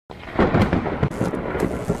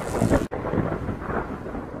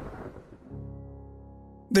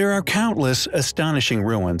There are countless astonishing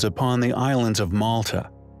ruins upon the islands of Malta,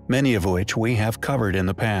 many of which we have covered in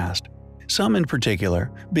the past, some in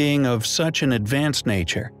particular being of such an advanced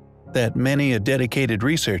nature that many a dedicated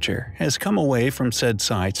researcher has come away from said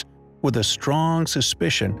sites with a strong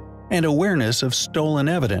suspicion and awareness of stolen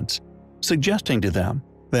evidence, suggesting to them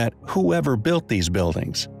that whoever built these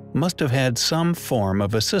buildings must have had some form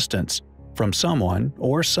of assistance from someone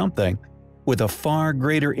or something with a far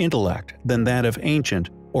greater intellect than that of ancient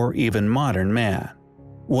or even modern man.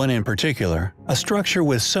 One in particular, a structure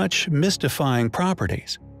with such mystifying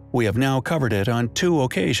properties. We have now covered it on 2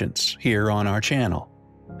 occasions here on our channel.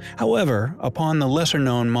 However, upon the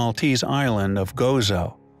lesser-known Maltese island of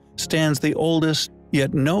Gozo stands the oldest,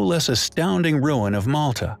 yet no less astounding ruin of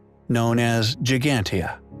Malta, known as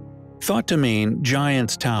Gigantia. Thought to mean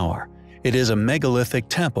Giant's Tower, it is a megalithic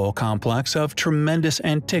temple complex of tremendous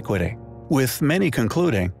antiquity, with many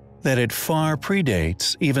concluding that it far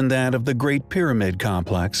predates even that of the Great Pyramid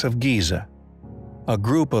complex of Giza. A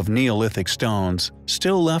group of Neolithic stones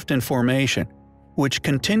still left in formation, which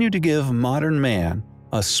continue to give modern man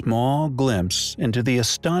a small glimpse into the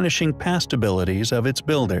astonishing past abilities of its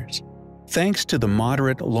builders. Thanks to the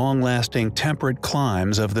moderate, long-lasting temperate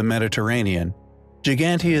climes of the Mediterranean,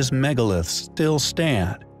 Gigantia's megaliths still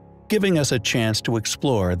stand, giving us a chance to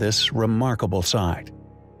explore this remarkable site.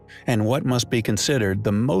 And what must be considered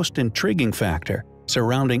the most intriguing factor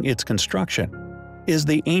surrounding its construction is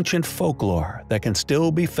the ancient folklore that can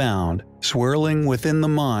still be found swirling within the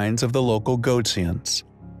minds of the local Gozians.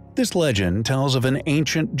 This legend tells of an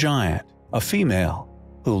ancient giant, a female,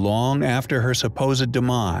 who long after her supposed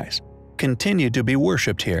demise continued to be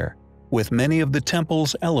worshipped here, with many of the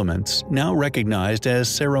temple's elements now recognized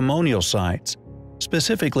as ceremonial sites,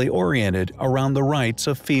 specifically oriented around the rites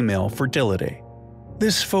of female fertility.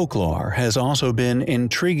 This folklore has also been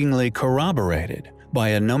intriguingly corroborated by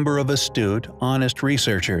a number of astute, honest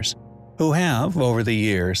researchers who have, over the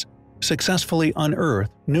years, successfully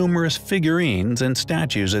unearthed numerous figurines and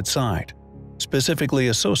statues at site, specifically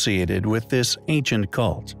associated with this ancient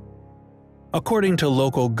cult. According to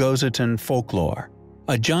local Gozitan folklore,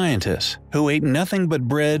 a giantess who ate nothing but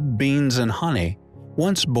bread, beans, and honey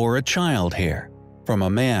once bore a child here, from a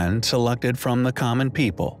man selected from the common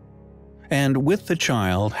people. And with the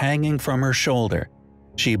child hanging from her shoulder,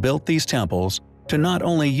 she built these temples to not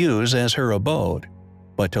only use as her abode,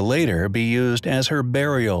 but to later be used as her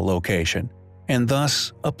burial location, and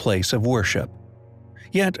thus a place of worship.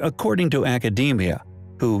 Yet, according to academia,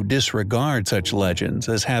 who disregard such legends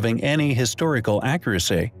as having any historical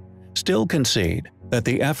accuracy, still concede that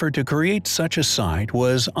the effort to create such a site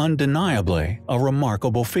was undeniably a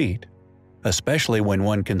remarkable feat, especially when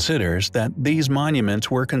one considers that these monuments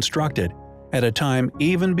were constructed at a time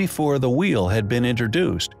even before the wheel had been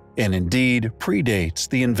introduced, and indeed predates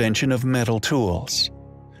the invention of metal tools.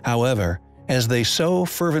 However, as they so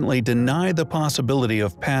fervently deny the possibility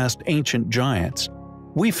of past ancient giants,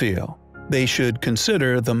 we feel they should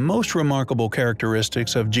consider the most remarkable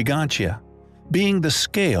characteristics of Gigantia being the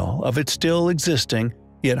scale of its still existing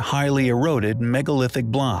yet highly eroded megalithic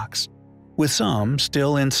blocks, with some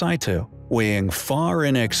still in situ, weighing far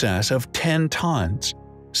in excess of 10 tons,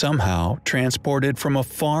 somehow transported from a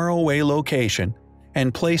faraway location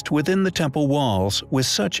and placed within the temple walls with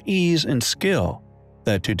such ease and skill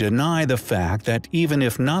that to deny the fact that even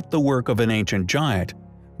if not the work of an ancient giant,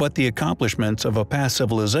 but the accomplishments of a past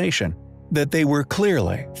civilization, that they were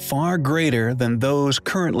clearly far greater than those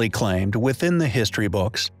currently claimed within the history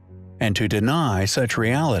books, and to deny such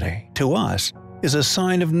reality to us is a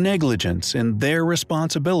sign of negligence in their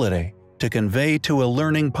responsibility to convey to a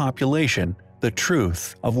learning population the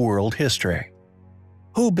truth of world history.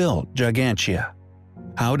 Who built Gigantia?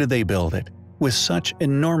 How did they build it with such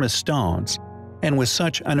enormous stones and with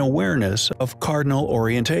such an awareness of cardinal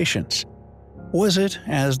orientations? Was it,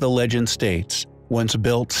 as the legend states, once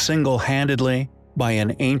built single-handedly by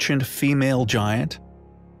an ancient female giant?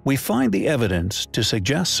 We find the evidence to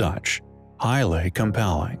suggest such highly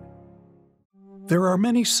compelling. There are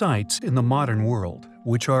many sites in the modern world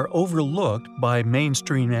which are overlooked by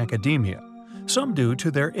mainstream academia, some due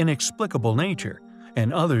to their inexplicable nature,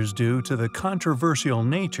 and others due to the controversial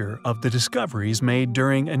nature of the discoveries made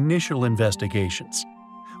during initial investigations.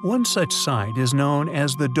 One such site is known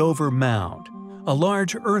as the Dover Mound, a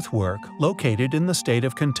large earthwork located in the state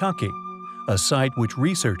of Kentucky, a site which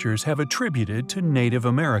researchers have attributed to Native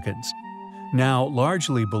Americans. Now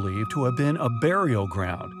largely believed to have been a burial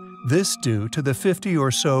ground, this due to the 50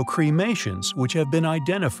 or so cremations which have been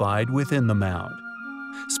identified within the mound.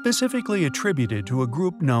 Specifically attributed to a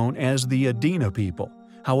group known as the Adena people,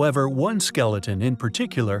 However, one skeleton in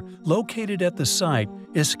particular, located at the site,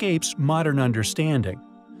 escapes modern understanding.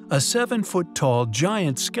 A 7-foot-tall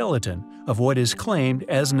giant skeleton of what is claimed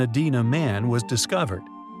as an Adena man was discovered.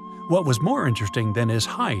 What was more interesting than his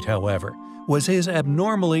height, however, was his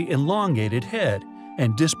abnormally elongated head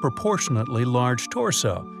and disproportionately large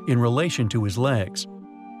torso in relation to his legs.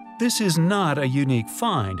 This is not a unique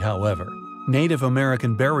find, however. Native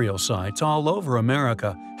American burial sites all over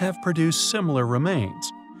America have produced similar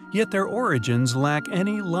remains, yet their origins lack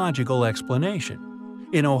any logical explanation.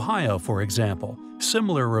 In Ohio, for example,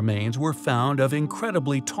 similar remains were found of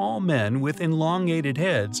incredibly tall men with elongated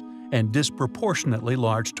heads and disproportionately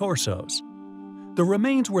large torsos. The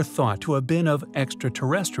remains were thought to have been of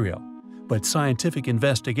extraterrestrial, but scientific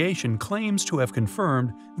investigation claims to have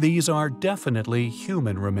confirmed these are definitely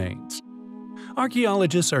human remains.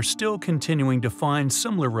 Archaeologists are still continuing to find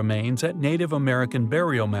similar remains at Native American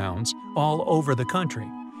burial mounds all over the country,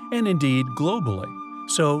 and indeed globally,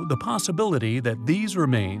 so the possibility that these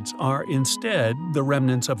remains are instead the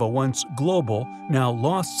remnants of a once global, now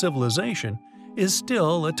lost civilization is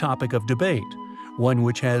still a topic of debate, one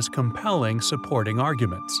which has compelling supporting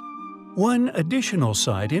arguments. One additional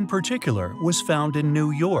site in particular was found in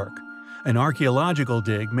New York. An archaeological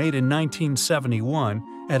dig made in 1971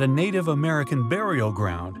 at a Native American burial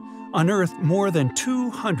ground unearthed more than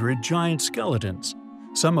 200 giant skeletons,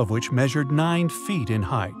 some of which measured 9 feet in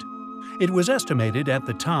height. It was estimated at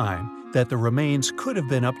the time that the remains could have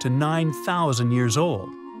been up to 9,000 years old.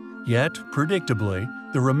 Yet, predictably,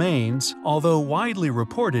 the remains, although widely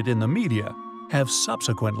reported in the media, have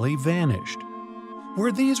subsequently vanished.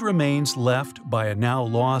 Were these remains left by a now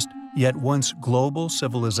lost, yet once global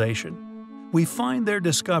civilization? We find their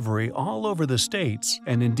discovery all over the states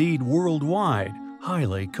and indeed worldwide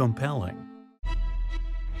highly compelling.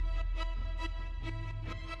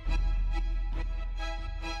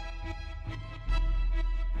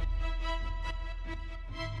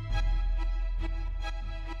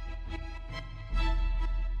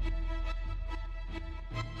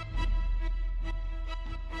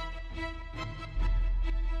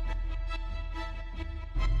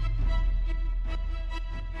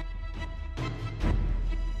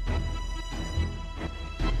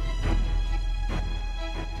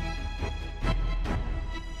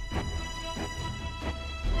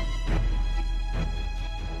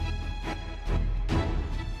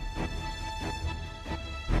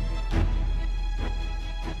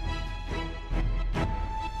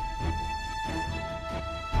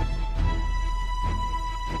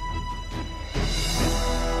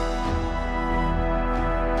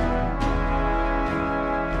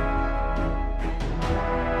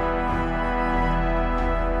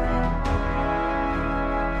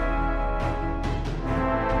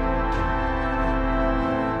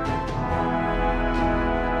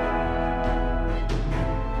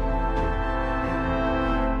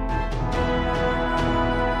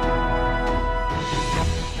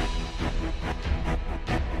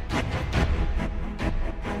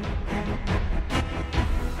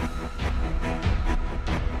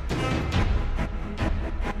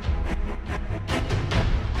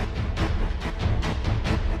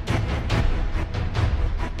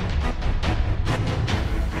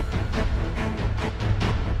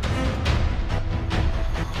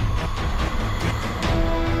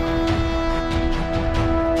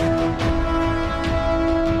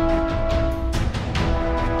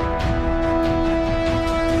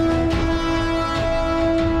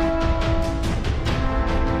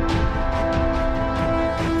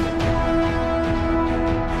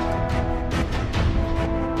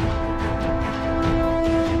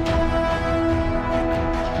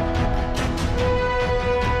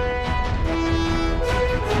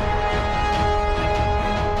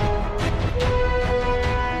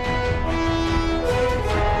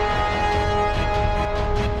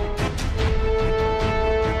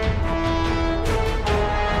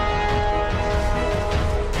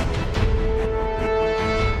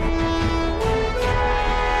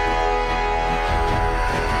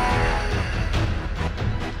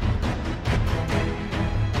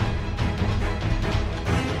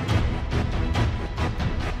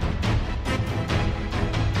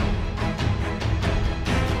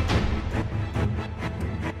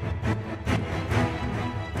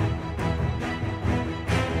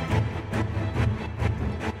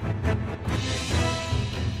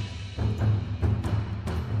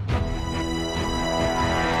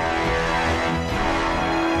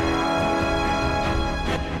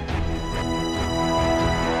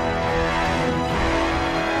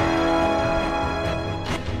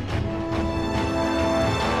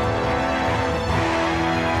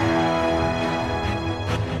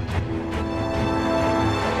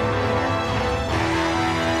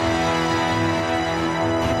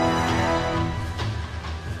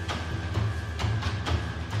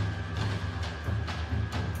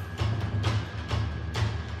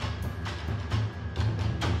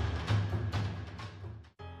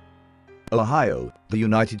 Ohio, the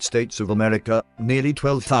United States of America, nearly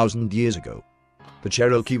 12,000 years ago. The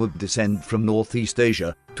Cherokee would descend from Northeast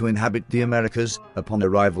Asia to inhabit the Americas. Upon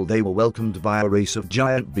arrival, they were welcomed by a race of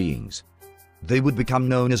giant beings. They would become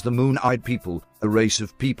known as the Moon-Eyed People, a race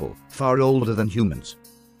of people far older than humans.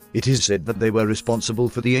 It is said that they were responsible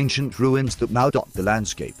for the ancient ruins that now dot the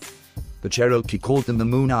landscape. The Cherokee called them the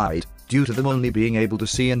Moon-Eyed due to them only being able to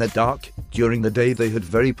see in the dark. During the day they had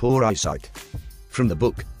very poor eyesight. From the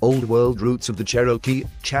book, Old World Roots of the Cherokee,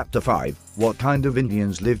 Chapter 5, What kind of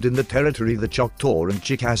Indians lived in the territory the Choctaw and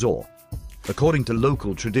Chickasaw? According to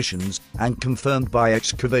local traditions, and confirmed by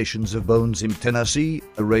excavations of bones in Tennessee,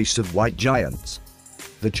 a race of white giants.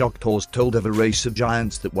 The Choctaws told of a race of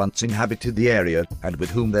giants that once inhabited the area, and with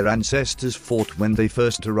whom their ancestors fought when they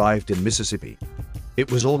first arrived in Mississippi. It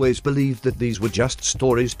was always believed that these were just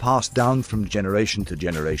stories passed down from generation to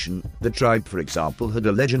generation. The tribe, for example, had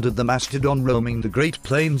a legend of the mastodon roaming the Great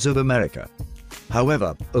Plains of America.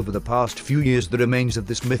 However, over the past few years the remains of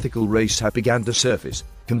this mythical race have begun to surface,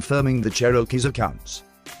 confirming the Cherokee's accounts.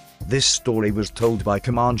 This story was told by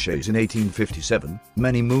Comanches in 1857,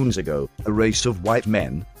 many moons ago. A race of white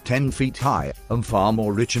men, 10 feet high, and far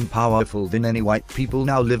more rich and powerful than any white people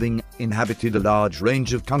now living, inhabited a large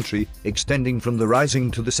range of country, extending from the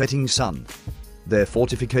rising to the setting sun. Their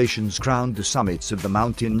fortifications crowned the summits of the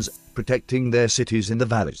mountains, protecting their cities in the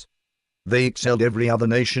valleys. They excelled every other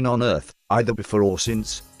nation on earth, either before or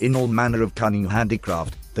since, in all manner of cunning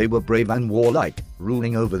handicraft. They were brave and warlike,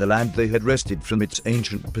 ruling over the land they had wrested from its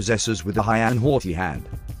ancient possessors with a high and haughty hand.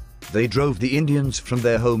 They drove the Indians from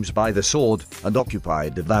their homes by the sword, and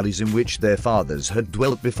occupied the valleys in which their fathers had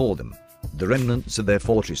dwelt before them. The remnants of their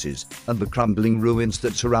fortresses, and the crumbling ruins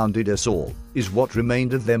that surrounded us all, is what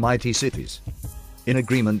remained of their mighty cities. In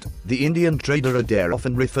agreement, the Indian trader Adair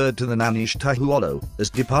often referred to the Nanishtahualo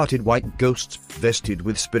as departed white ghosts, vested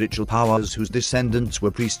with spiritual powers whose descendants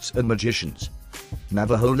were priests and magicians.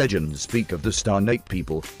 Navajo legends speak of the Star-Nape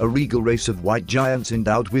people, a regal race of white giants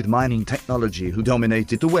endowed with mining technology who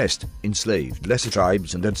dominated the West, enslaved lesser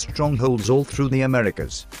tribes and had strongholds all through the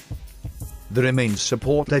Americas. The remains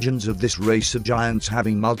support legends of this race of giants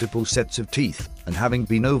having multiple sets of teeth, and having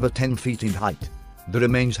been over 10 feet in height. The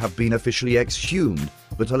remains have been officially exhumed,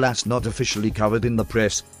 but alas not officially covered in the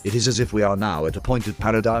press. It is as if we are now at a point of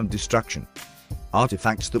paradigm destruction.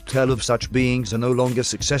 Artifacts that tell of such beings are no longer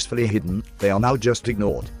successfully hidden, they are now just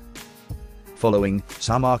ignored. Following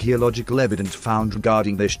some archaeological evidence found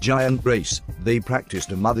regarding this giant race, they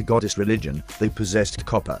practiced a mother goddess religion. They possessed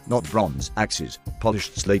copper, not bronze, axes.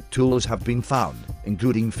 Polished slate tools have been found,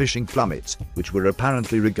 including fishing plummets, which were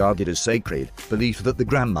apparently regarded as sacred. Belief that the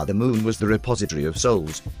grandmother moon was the repository of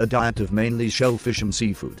souls, a diet of mainly shellfish and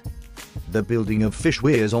seafood. The building of fish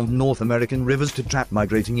weirs on North American rivers to trap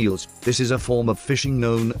migrating eels. This is a form of fishing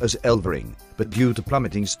known as elvering, but due to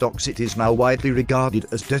plummeting stocks it is now widely regarded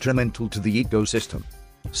as detrimental to the ecosystem.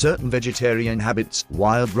 Certain vegetarian habits,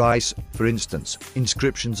 wild rice, for instance,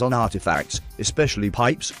 inscriptions on artifacts, especially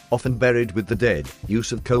pipes, often buried with the dead,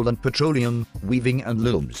 use of coal and petroleum, weaving and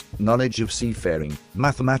looms, knowledge of seafaring,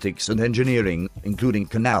 mathematics and engineering, including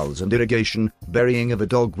canals and irrigation, burying of a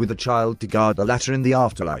dog with a child to guard the latter in the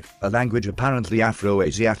afterlife, a language apparently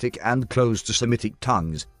Afro-Asiatic and close to Semitic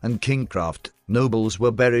tongues, and kingcraft. Nobles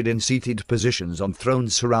were buried in seated positions on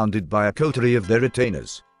thrones surrounded by a coterie of their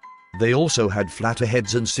retainers. They also had flatter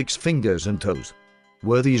heads and 6 fingers and toes.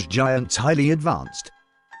 Were these giants highly advanced?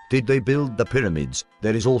 Did they build the pyramids?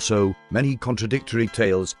 There is also many contradictory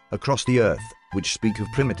tales across the earth, which speak of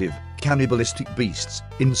primitive, cannibalistic beasts,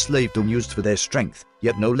 enslaved and used for their strength,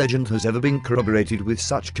 yet no legend has ever been corroborated with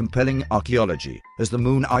such compelling archaeology as the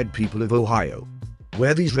Moon-Eyed People of Ohio.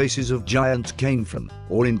 Where these races of giants came from,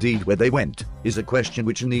 or indeed where they went, is a question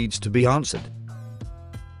which needs to be answered.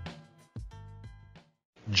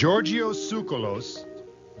 Georgios Tsoukalos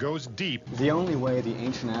goes deep. The only way the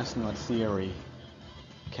ancient astronaut theory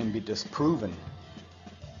can be disproven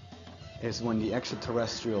is when the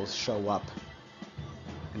extraterrestrials show up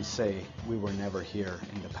and say we were never here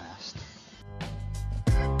in the past.